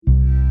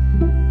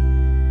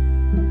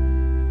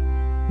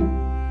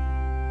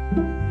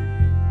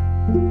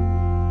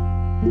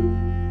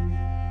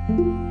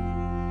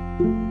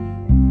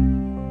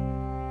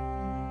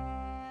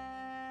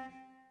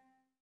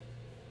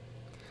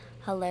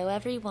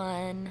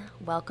everyone.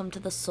 Welcome to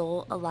the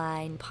Soul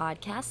Align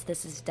podcast.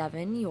 This is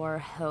Devin, your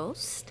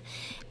host,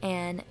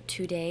 and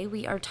today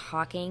we are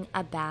talking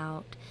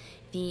about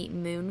the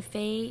moon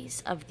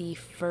phase of the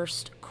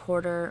first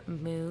quarter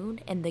moon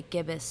and the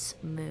gibbous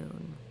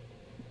moon.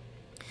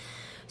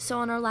 So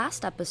on our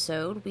last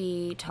episode,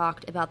 we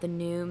talked about the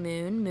new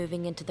moon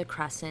moving into the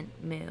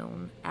crescent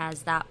moon,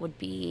 as that would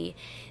be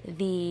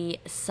the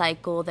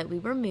cycle that we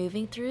were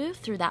moving through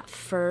that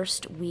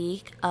first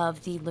week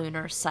of the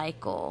lunar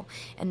cycle.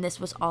 And this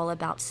was all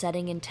about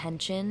setting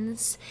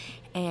intentions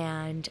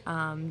and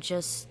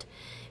just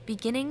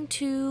beginning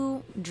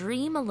to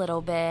dream a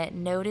little bit,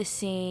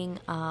 noticing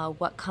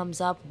what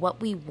comes up, what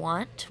we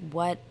want,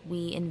 what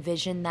we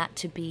envision that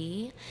to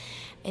be,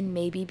 and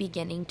maybe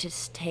beginning to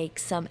take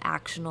some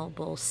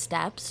actionable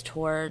steps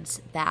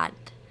towards that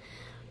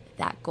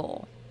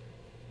goal.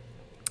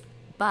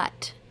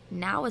 But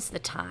now is the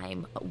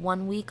time.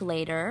 1 week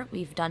later,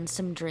 we've done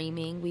some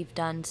dreaming, we've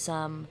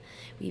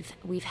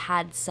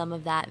had some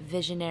of that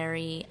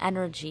visionary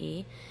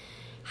energy.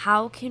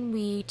 How can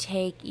we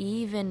take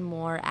even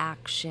more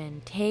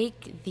action,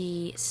 take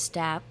the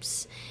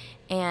steps,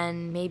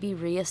 and maybe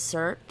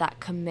reassert that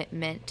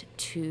commitment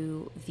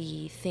to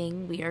the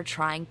thing we are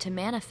trying to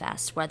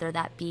manifest, whether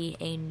that be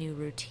a new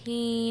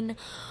routine,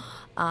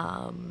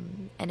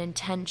 an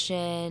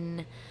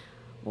intention,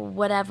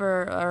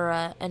 whatever, or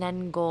an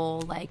end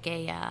goal, like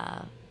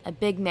a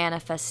big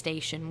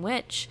manifestation,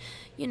 which,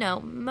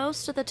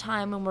 most of the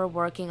time when we're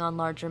working on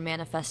larger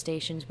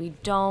manifestations, we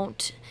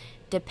don't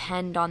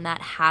depend on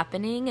that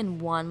happening in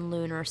one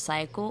lunar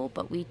cycle,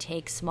 but we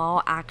take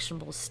small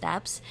actionable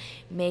steps,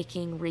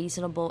 making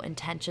reasonable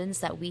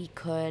intentions that we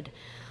can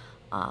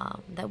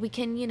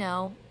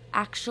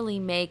actually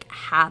make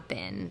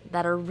happen,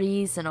 that are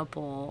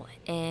reasonable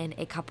in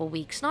a couple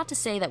weeks. Not to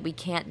say that we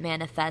can't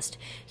manifest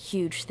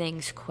huge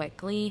things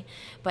quickly,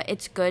 but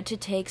it's good to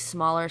take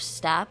smaller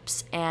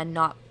steps and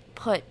not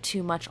put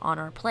too much on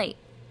our plate.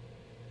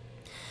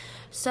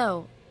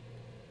 So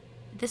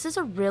this is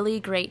a really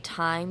great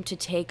time to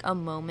take a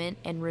moment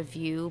and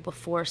review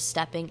before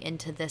stepping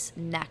into this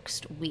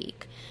next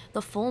week.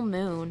 The full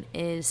moon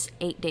is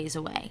 8 days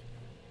away.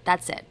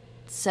 That's it.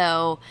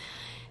 So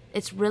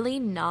it's really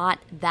not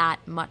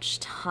that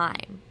much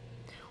time.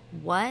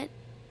 Where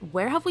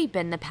have we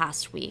been the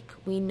past week?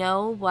 We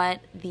know what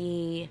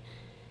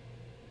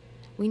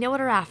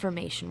our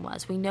affirmation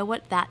was. We know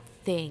what that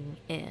thing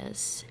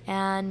is,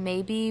 and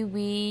maybe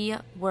we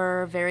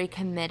were very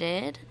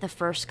committed the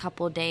first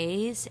couple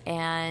days,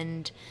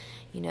 and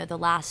the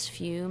last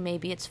few,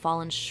 maybe it's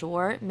fallen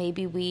short.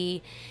 Maybe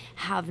we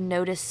have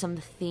noticed some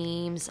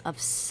themes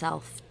of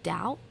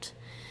self-doubt.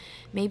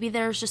 Maybe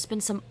there's just been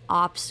some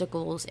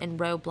obstacles and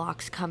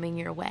roadblocks coming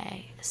your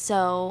way.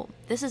 So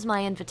this is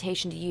my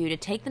invitation to you to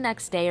take the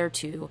next day or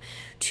two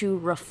to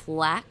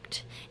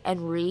reflect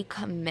and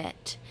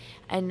recommit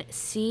and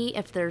see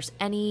if there's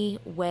any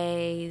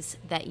ways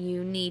that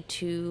you need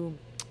to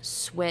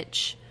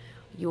switch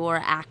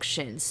your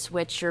actions,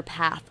 switch your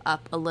path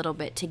up a little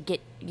bit to get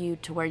you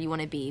to where you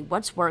want to be.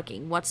 What's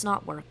working? What's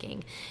not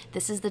working?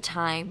 This is the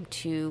time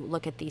to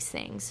look at these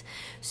things.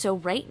 So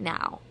right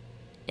now,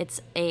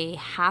 it's a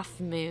half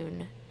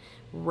moon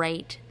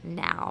right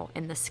now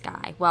in the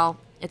sky. Well,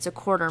 it's a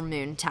quarter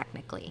moon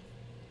technically.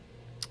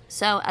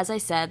 So, as I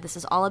said, this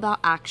is all about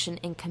action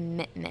and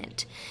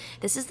commitment.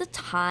 This is the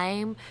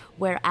time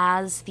where,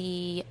 as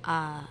the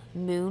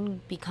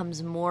moon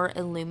becomes more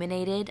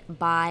illuminated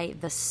by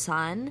the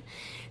sun,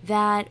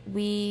 that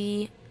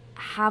we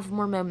have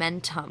more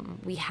momentum.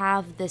 We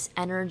have this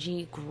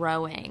energy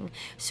growing.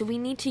 So we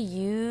need to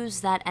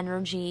use that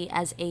energy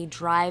as a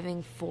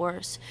driving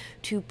force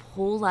to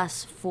pull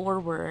us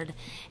forward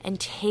and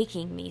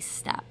taking these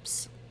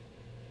steps.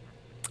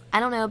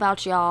 I don't know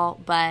about y'all,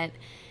 but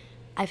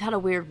I've had a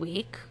weird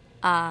week.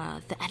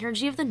 The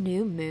energy of the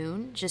new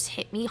moon just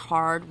hit me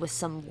hard with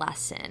some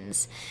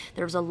lessons.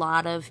 There was a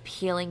lot of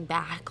peeling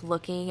back,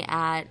 looking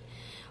at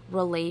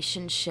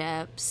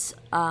relationships,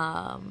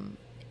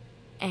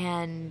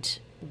 and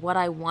what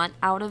I want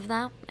out of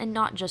them, and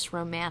not just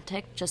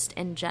romantic, just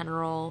in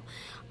general.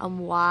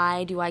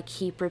 Why do I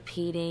keep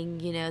repeating,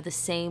 the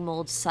same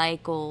old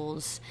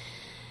cycles?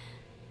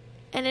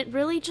 And it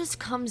really just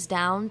comes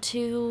down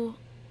to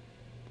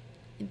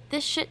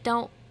this shit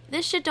don't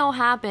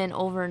happen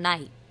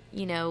overnight.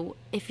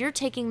 If you're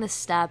taking the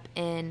step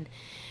in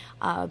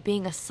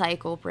being a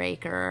cycle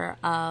breaker,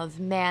 of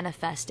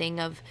manifesting,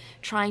 of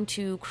trying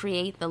to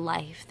create the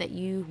life that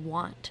you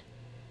want,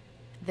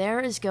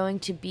 there is going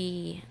to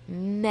be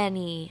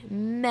many,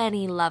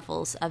 many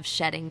levels of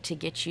shedding to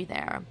get you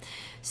there.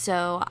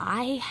 So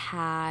I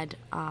had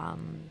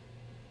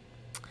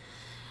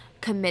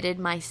committed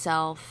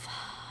myself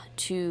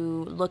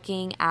to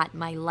looking at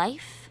my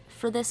life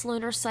for this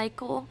lunar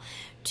cycle,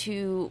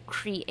 to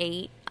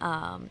create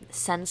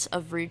sense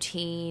of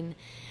routine,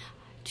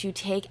 to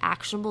take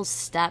actionable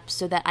steps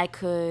so that I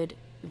could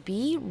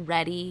be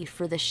ready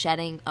for the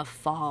shedding of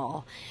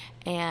fall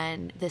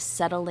and the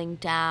settling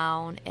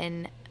down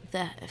and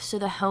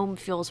the home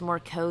feels more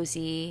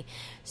cozy.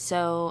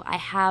 So I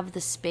have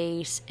the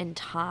space and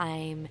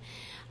time,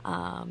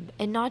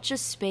 and not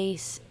just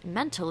space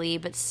mentally,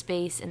 but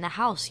space in the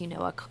house.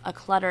 A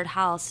cluttered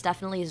house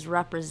definitely is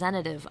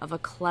representative of a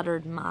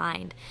cluttered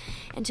mind.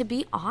 And to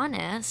be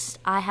honest,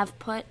 I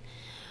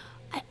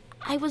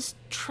was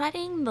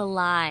treading the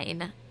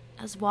line.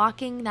 I was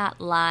walking that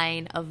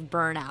line of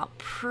burnout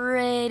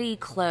pretty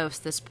close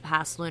this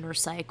past lunar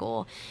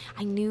cycle.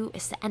 I knew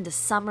it's the end of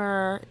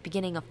summer,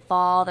 beginning of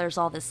fall. There's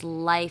all this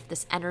life,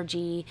 this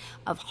energy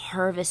of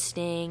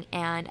harvesting,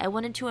 and I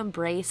wanted to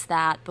embrace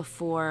that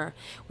before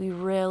we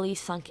really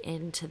sunk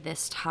into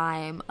this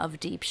time of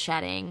deep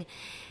shedding.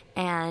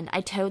 And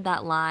I towed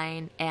that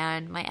line,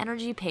 and my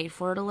energy paid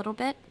for it a little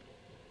bit.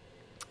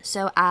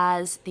 So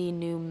as the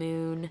new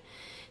moon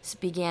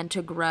began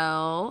to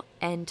grow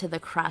into the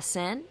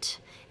crescent,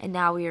 and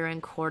now we are in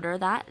quarter,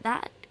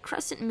 that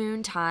crescent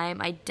moon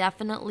time, I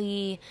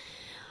definitely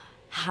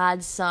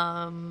had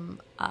some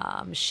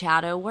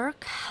shadow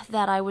work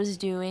that I was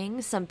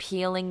doing, some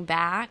peeling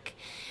back,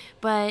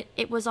 but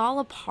it was all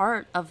a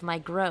part of my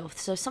growth.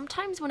 So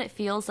sometimes when it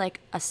feels like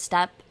a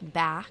step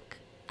back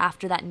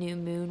after that new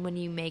moon, when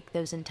you make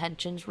those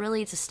intentions,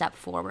 really it's a step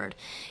forward.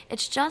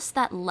 It's just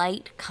that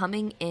light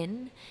coming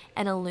in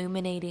and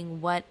illuminating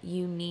what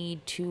you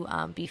need to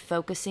be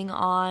focusing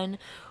on,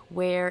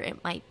 where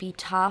it might be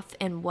tough,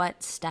 and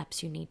what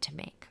steps you need to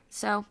make.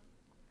 So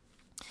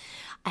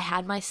I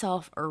had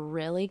myself a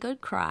really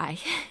good cry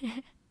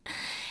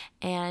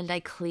and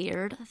I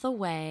cleared the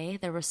way.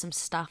 There was some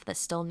stuff that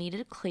still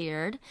needed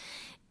cleared.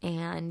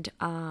 And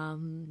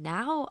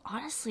now,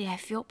 honestly, I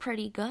feel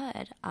pretty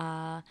good.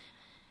 I'm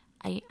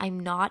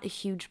not a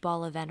huge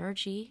ball of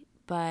energy,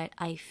 but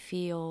I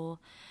feel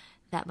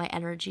that my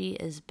energy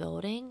is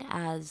building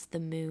as the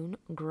moon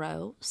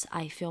grows.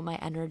 I feel my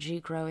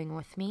energy growing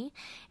with me.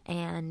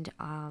 And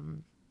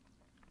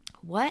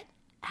what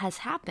has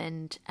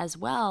happened as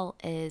well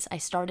is I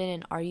started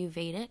an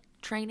Ayurvedic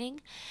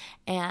training,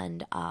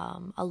 and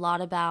a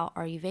lot about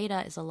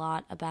Ayurveda is a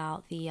lot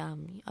about the,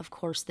 of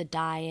course, the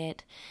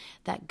diet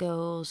that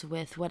goes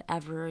with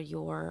whatever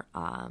your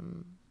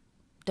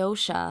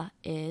dosha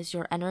is,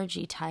 your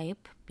energy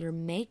type, your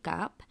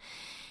makeup.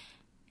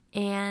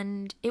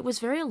 And it was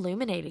very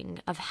illuminating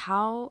of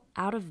how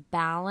out of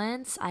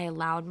balance I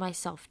allowed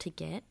myself to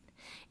get.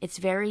 It's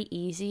very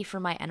easy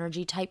for my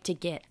energy type to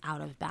get out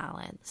of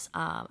balance.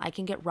 I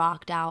can get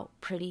rocked out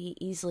pretty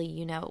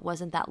easily. It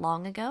wasn't that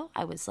long ago.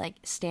 I was like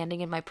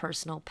standing in my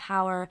personal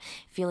power,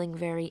 feeling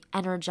very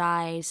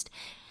energized.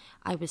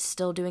 I was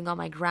still doing all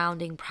my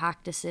grounding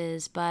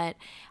practices, but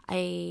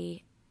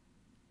I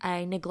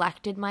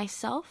neglected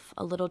myself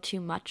a little too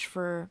much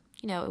for,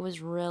 it was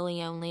really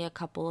only a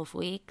couple of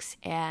weeks,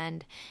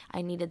 and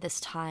I needed this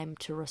time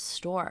to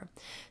restore.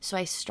 So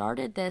I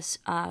started this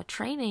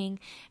training,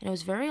 and it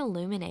was very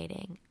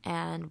illuminating.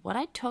 And what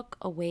I took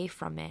away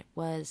from it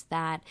was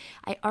that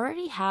I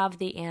already have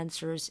the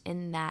answers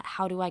in that.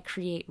 How do I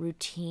create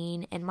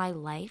routine in my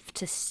life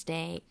to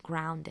stay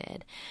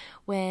grounded?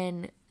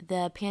 When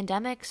the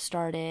pandemic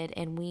started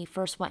and we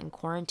first went in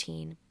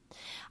quarantine,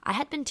 I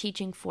had been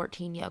teaching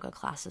 14 yoga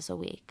classes a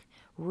week,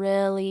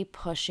 really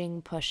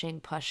pushing.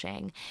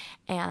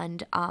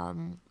 And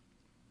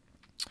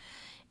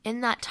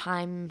in that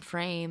time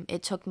frame,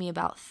 it took me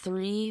about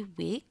 3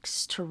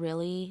 weeks to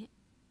really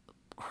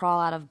crawl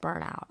out of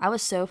burnout. I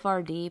was so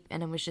far deep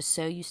and I was just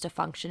so used to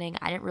functioning.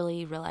 I didn't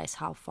really realize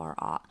how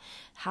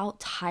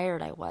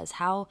tired I was,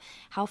 how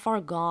far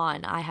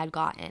gone I had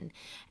gotten.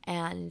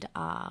 And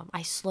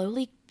I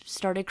slowly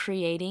started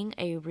creating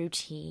a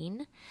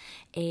routine,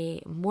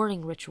 a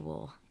morning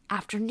ritual,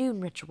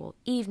 afternoon ritual,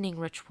 evening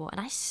ritual,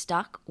 and I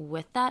stuck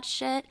with that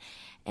shit,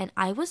 and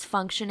I was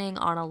functioning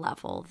on a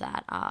level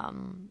that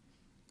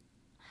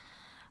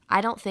I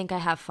don't think I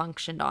have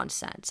functioned on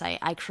since.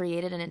 I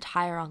created an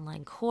entire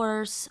online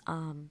course,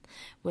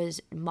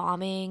 was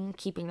momming,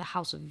 keeping the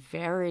house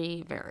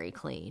very, very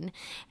clean.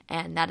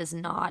 And that is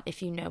not,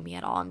 if you know me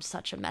at all, I'm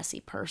such a messy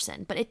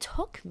person. But it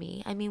took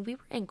me, we were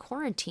in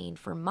quarantine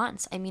for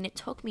months. It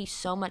took me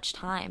so much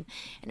time,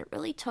 and it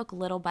really took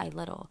little by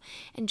little.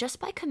 And just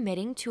by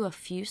committing to a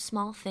few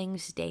small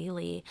things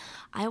daily,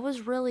 I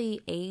was really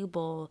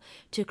able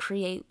to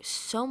create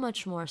so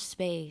much more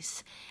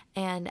space.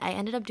 And I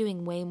ended up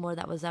doing way more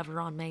that was ever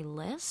on my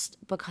list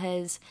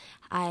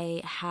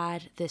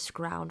this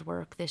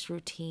groundwork, this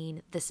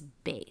routine, this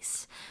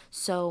base.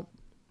 So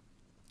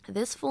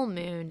this full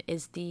moon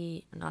is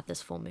this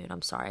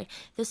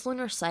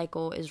lunar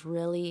cycle is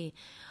really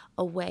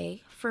a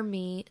way for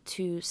me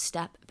to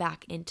step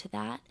back into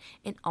that,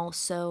 and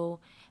also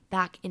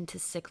back into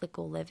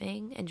cyclical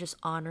living and just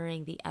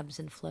honoring the ebbs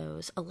and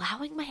flows,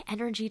 allowing my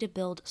energy to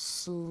build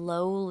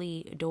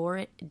slowly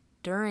during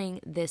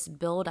this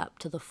build up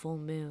to the full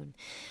moon,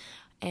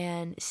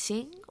 and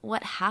seeing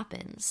what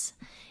happens.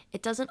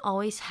 It doesn't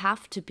always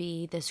have to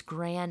be this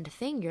grand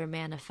thing you're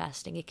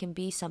manifesting. It can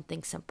be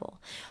something simple.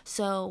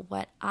 So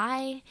what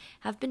I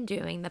have been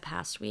doing the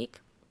past week,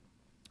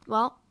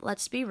 well,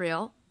 let's be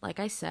real. Like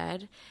I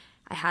said,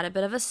 I had a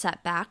bit of a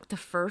setback the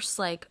first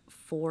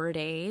 4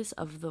 days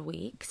of the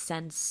week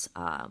since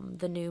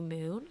the new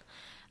moon,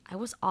 I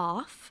was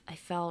off. I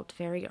felt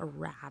very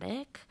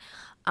erratic.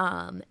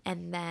 And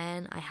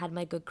then I had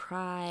my good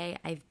cry.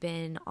 I've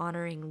been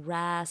honoring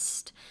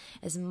rest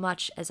as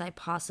much as I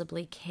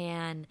possibly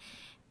can.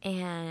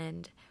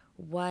 And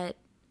what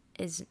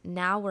is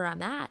now where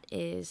I'm at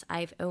is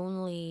I've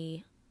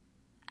only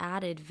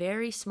added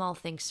very small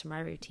things to my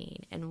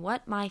routine. And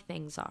what my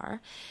things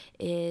are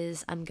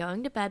is I'm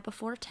going to bed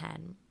before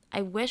 10.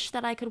 I wish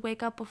that I could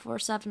wake up before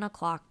 7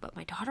 o'clock, but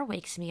my daughter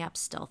wakes me up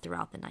still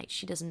throughout the night.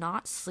 She does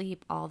not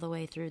sleep all the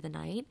way through the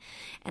night,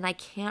 and I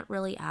can't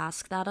really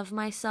ask that of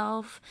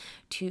myself,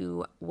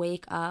 to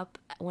wake up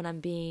when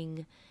I'm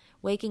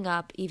waking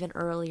up even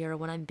earlier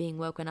when I'm being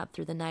woken up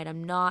through the night.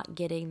 I'm not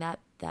getting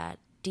that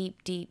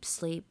deep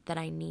sleep that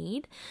I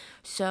need.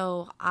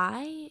 So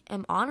I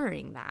am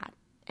honoring that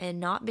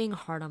and not being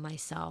hard on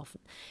myself.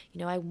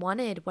 What I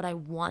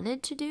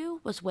wanted to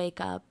do was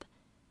wake up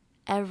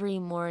every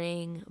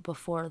morning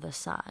before the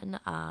sun.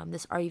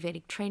 This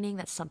Ayurvedic training,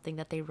 that's something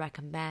that they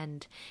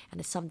recommend,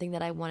 and it's something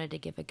that I wanted to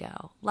give a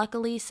go.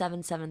 Luckily,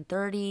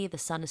 7:30, the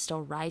sun is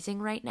still rising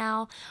right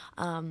now.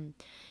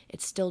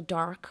 It's still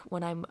dark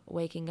when I'm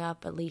waking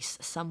up, at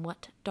least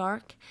somewhat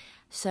dark.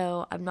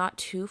 So I'm not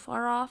too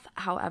far off.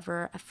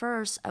 However, at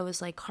first I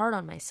was hard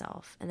on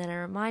myself, and then I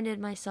reminded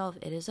myself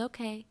it is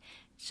okay.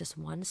 It's just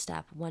one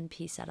step, one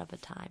piece at a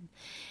time.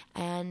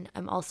 And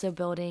I'm also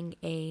building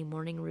a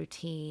morning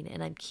routine,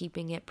 and I'm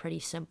keeping it pretty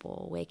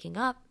simple. Waking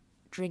up,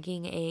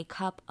 drinking a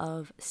cup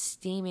of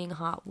steaming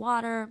hot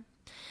water.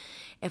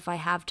 If I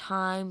have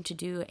time to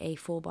do a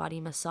full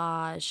body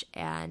massage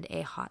and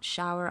a hot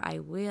shower, I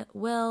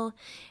will.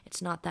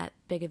 It's not that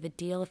big of a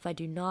deal if I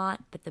do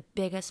not, but the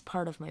biggest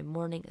part of my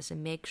morning is to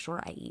make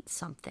sure I eat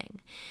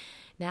something.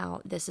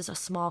 Now, this is a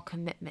small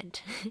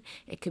commitment.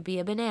 It could be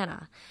a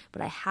banana,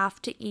 but I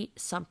have to eat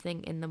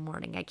something in the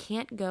morning. I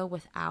can't go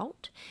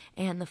without,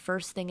 and the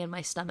first thing in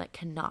my stomach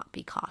cannot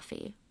be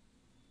coffee.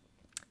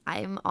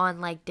 I'm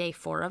on day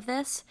 4 of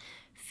this,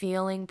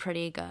 feeling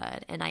pretty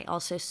good. And I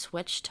also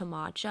switched to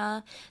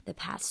matcha the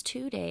past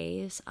 2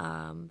 days,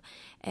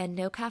 and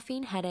no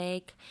caffeine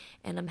headache,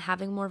 and I'm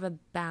having more of a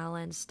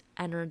balanced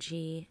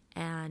energy,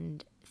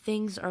 and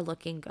things are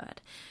looking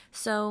good.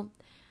 So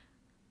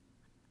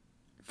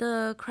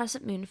the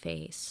crescent moon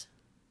phase,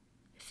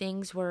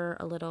 things were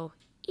a little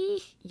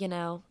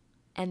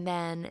and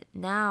then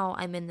now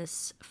I'm in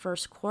this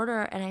first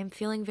quarter and I'm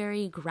feeling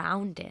very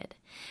grounded.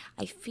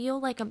 I feel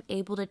like I'm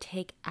able to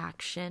take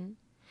action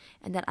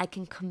and that I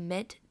can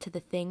commit to the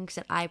things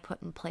that I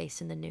put in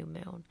place in the new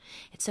moon.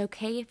 It's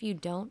okay if you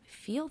don't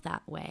feel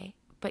that way,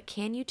 but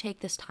can you take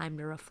this time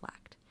to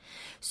reflect?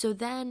 So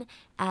then,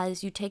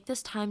 as you take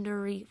this time to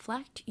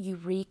reflect, you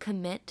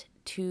recommit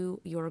to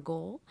your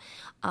goal.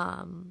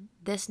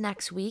 This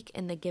next week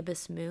in the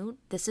gibbous moon,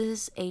 this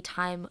is a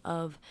time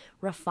of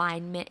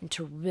refinement and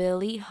to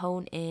really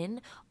hone in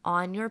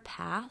on your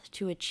path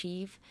to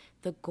achieve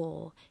the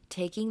goal,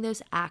 taking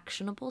those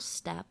actionable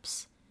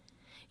steps,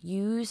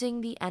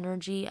 using the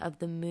energy of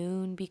the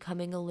moon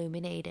becoming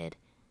illuminated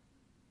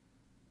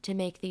to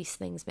make these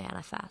things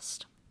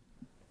manifest.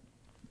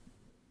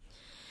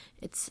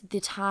 It's the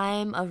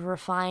time of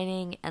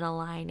refining and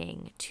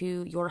aligning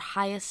to your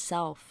highest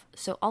self.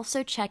 So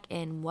also check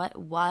in. What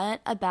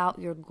about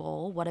your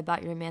goal? What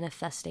about your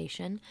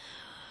manifestation?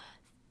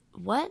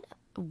 What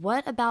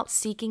about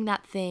seeking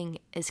that thing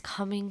is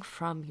coming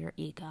from your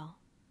ego?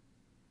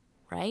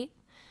 Right?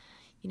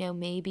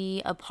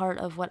 Maybe a part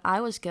of what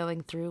I was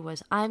going through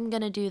was, I'm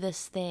going to do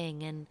this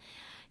thing, and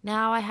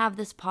now I have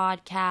this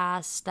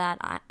podcast that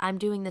I'm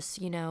doing this,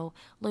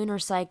 Lunar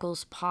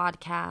Cycles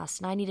podcast,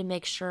 and I need to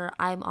make sure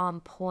I'm on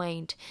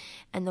point.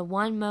 And the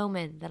one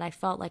moment that I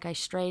felt like I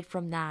strayed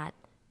from that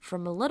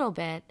from a little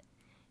bit,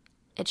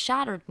 it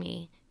shattered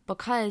me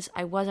because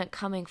I wasn't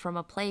coming from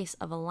a place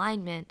of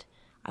alignment.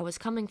 I was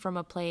coming from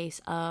a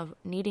place of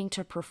needing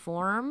to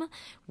perform,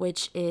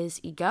 which is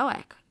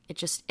egoic. It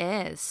just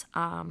is.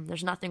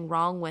 There's nothing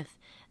wrong with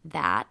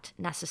that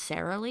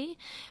necessarily,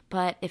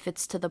 but if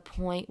it's to the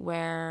point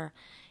where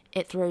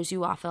it throws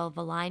you off of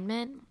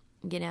alignment,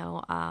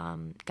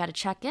 gotta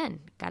check in.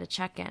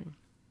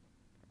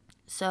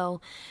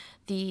 So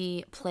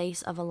the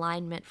place of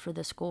alignment for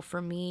this goal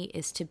for me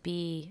is to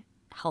be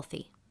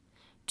healthy,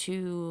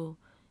 to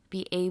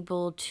be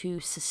able to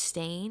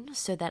sustain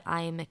so that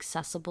I am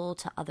accessible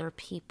to other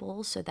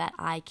people, so that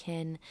I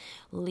can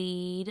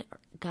lead,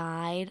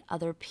 guide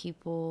other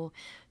people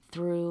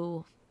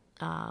through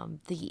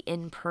the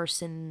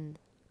in-person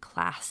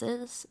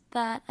classes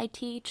that I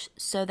teach,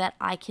 so that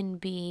I can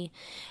be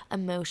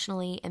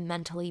emotionally and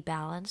mentally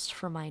balanced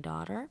for my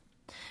daughter.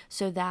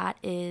 So that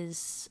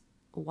is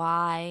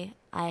why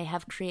I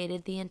have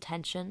created the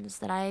intentions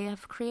that I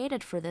have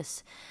created for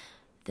this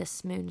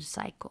moon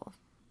cycle.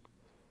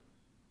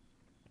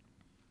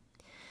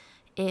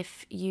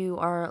 If you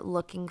are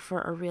looking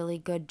for a really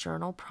good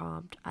journal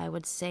prompt, I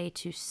would say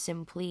to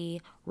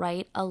simply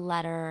write a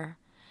letter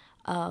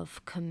of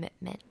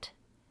commitment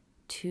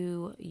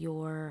to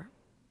your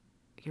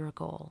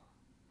goal.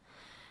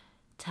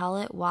 Tell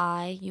it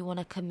why you want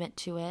to commit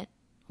to it,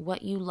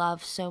 what you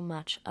love so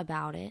much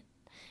about it.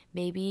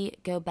 Maybe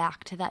go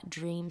back to that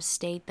dream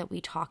state that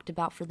we talked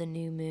about for the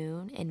new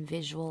moon and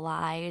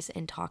visualize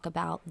and talk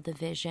about the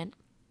vision.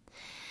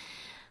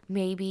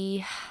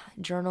 Maybe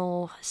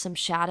journal some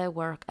shadow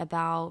work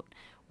about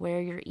where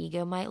your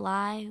ego might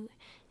lie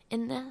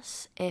in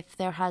this. If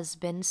there has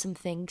been some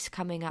things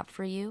coming up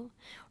for you,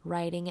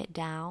 writing it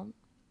down.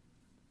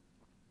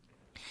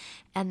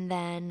 And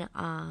then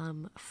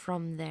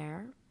from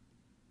there,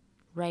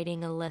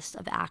 writing a list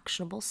of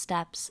actionable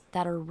steps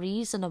that are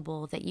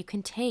reasonable that you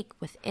can take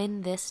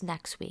within this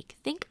next week.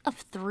 Think of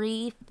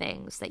 3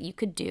 things that you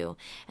could do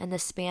in the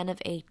span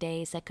of 8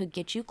 days that could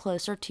get you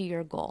closer to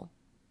your goal.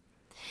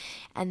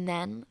 And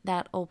then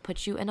that'll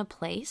put you in a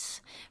place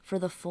for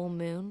the full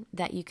moon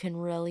that you can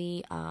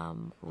really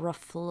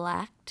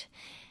reflect,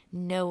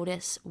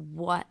 notice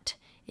what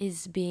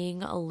is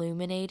being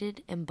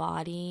illuminated,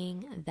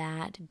 embodying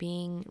that,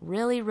 being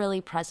really, really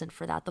present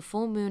for that. The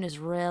full moon is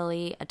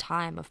really a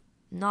time of,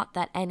 not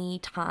that any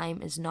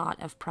time is not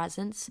of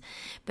presence,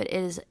 but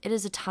it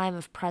is a time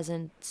of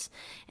presence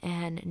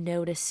and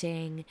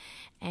noticing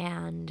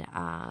and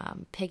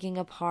picking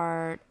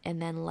apart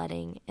and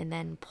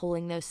then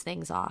pulling those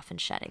things off and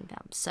shedding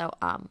them. So,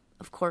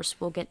 of course,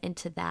 we'll get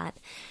into that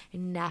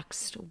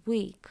next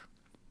week.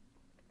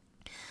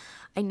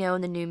 I know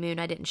in the new moon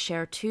I didn't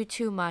share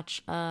too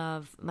much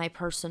of my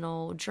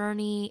personal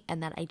journey,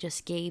 and that I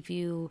just gave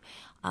you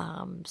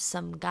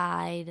some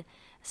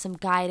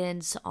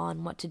guidance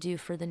on what to do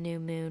for the new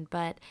moon.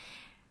 But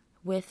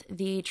with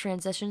the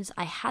transitions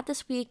I had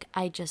this week,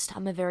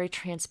 I'm a very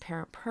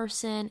transparent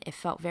person. It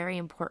felt very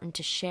important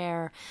to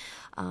share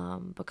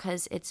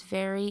because it's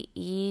very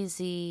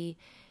easy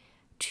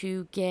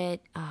to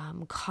get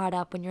caught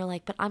up when you're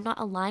like, but I'm not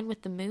aligned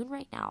with the moon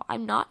right now.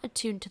 I'm not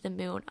attuned to the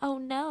moon. Oh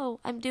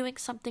no, I'm doing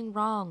something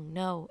wrong.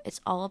 No,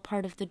 it's all a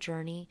part of the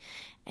journey.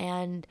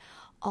 And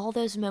all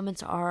those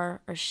moments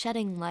are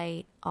shedding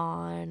light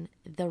on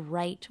the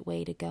right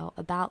way to go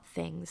about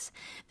things.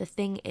 The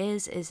thing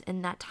is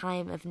in that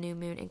time of new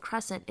moon and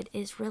crescent, it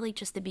is really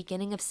just the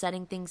beginning of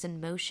setting things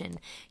in motion.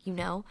 You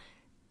know,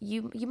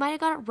 you might have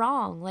got it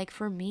wrong. Like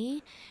for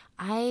me,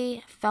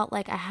 I felt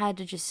like I had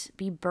to just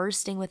be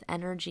bursting with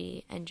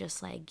energy and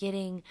just like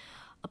getting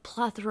a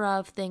plethora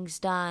of things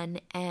done,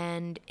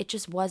 and it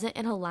just wasn't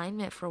in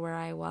alignment for where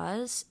I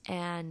was,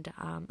 and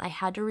I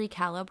had to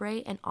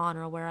recalibrate and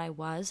honor where I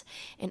was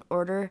in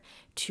order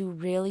to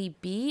really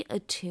be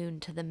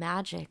attuned to the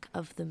magic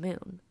of the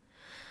moon.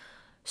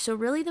 So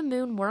really the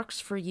moon works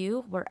for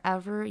you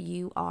wherever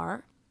you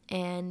are,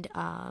 and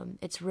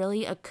it's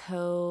really a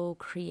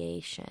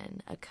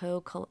co-creation,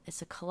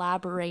 it's a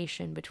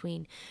collaboration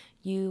between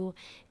you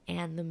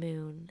and the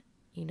moon.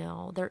 You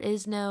know, there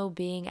is no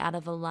being out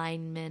of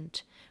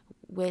alignment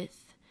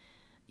with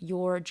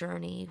your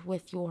journey,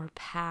 with your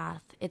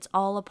path. It's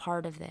all a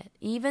part of it.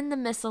 Even the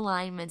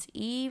misalignments,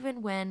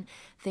 even when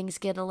things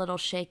get a little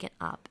shaken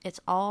up, it's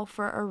all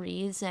for a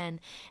reason.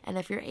 And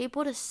if you're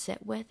able to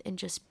sit with and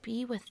just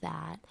be with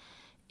that,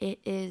 it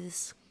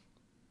is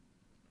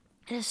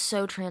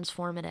so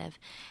transformative.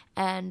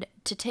 And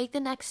to take the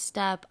next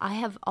step, I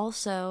have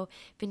also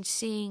been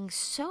seeing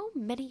so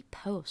many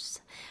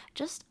posts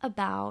just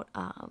about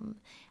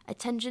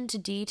attention to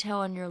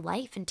detail in your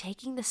life and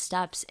taking the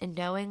steps and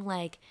knowing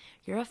like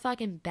you're a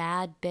fucking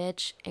bad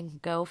bitch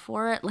and go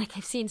for it. Like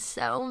I've seen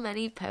so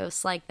many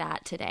posts like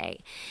that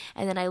today.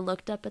 And then I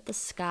looked up at the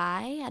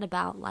sky at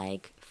about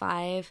like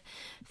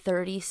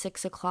 5:30,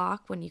 6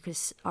 o'clock when you could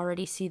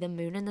already see the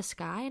moon in the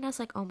sky. And I was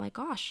like, oh my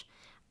gosh,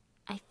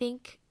 I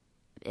think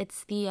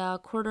it's the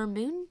quarter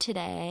moon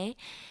today,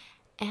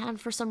 and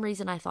for some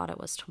reason I thought it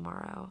was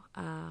tomorrow.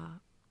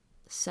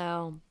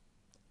 So,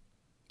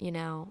 you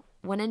know,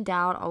 when in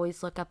doubt,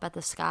 always look up at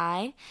the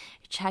sky,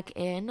 check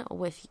in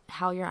with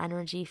how your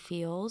energy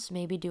feels,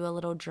 maybe do a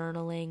little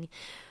journaling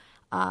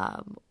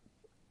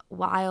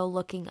while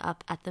looking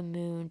up at the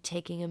moon,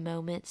 taking a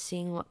moment,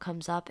 seeing what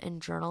comes up and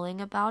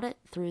journaling about it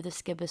through the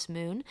Skibbous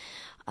moon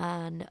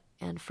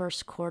and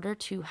first quarter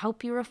to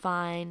help you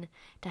refine,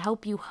 to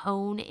help you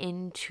hone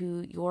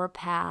into your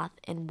path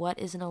and what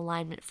is in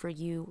alignment for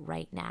you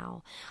right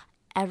now.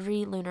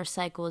 Every lunar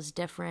cycle is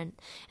different,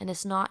 and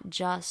it's not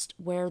just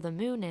where the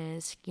moon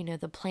is. You know,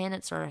 the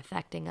planets are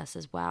affecting us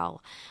as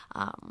well,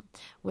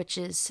 which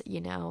is, you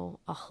know,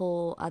 a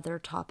whole other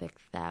topic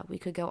that we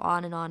could go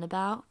on and on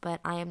about, but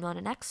I am not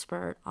an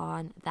expert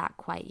on that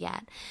quite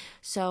yet.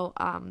 So,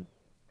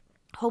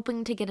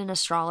 hoping to get an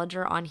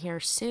astrologer on here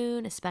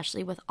soon,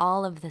 especially with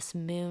all of this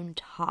moon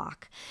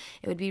talk.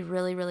 It would be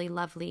really, really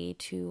lovely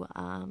to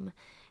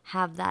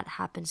have that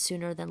happen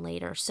sooner than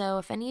later. So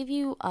if any of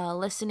you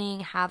listening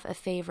have a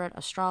favorite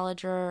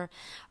astrologer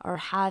or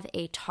have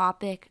a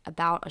topic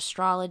about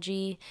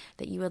astrology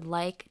that you would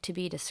like to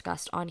be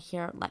discussed on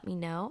here, let me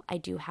know. I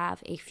do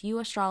have a few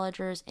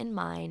astrologers in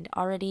mind,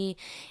 already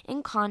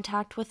in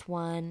contact with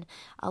one,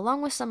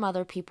 along with some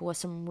other people with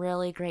some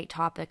really great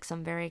topics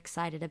I'm very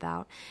excited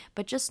about.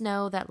 But just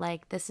know that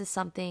like this is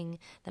something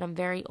that I'm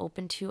very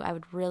open to. I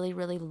would really,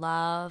 really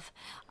love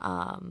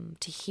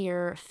to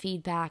hear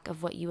feedback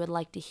of what you would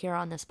like to hear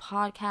on this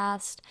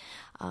podcast,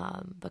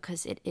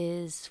 because it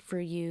is for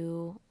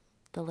you,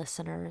 the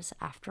listeners,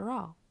 after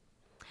all.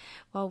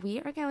 Well, we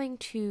are going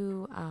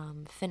to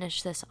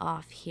finish this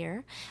off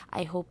here.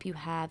 I hope you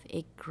have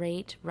a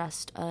great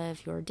rest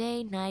of your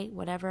day, night,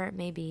 whatever it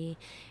may be,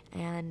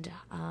 and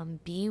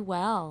be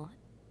well.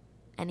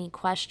 Any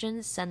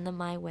questions, send them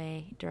my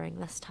way during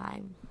this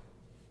time.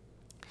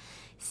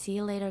 See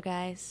you later,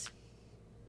 guys.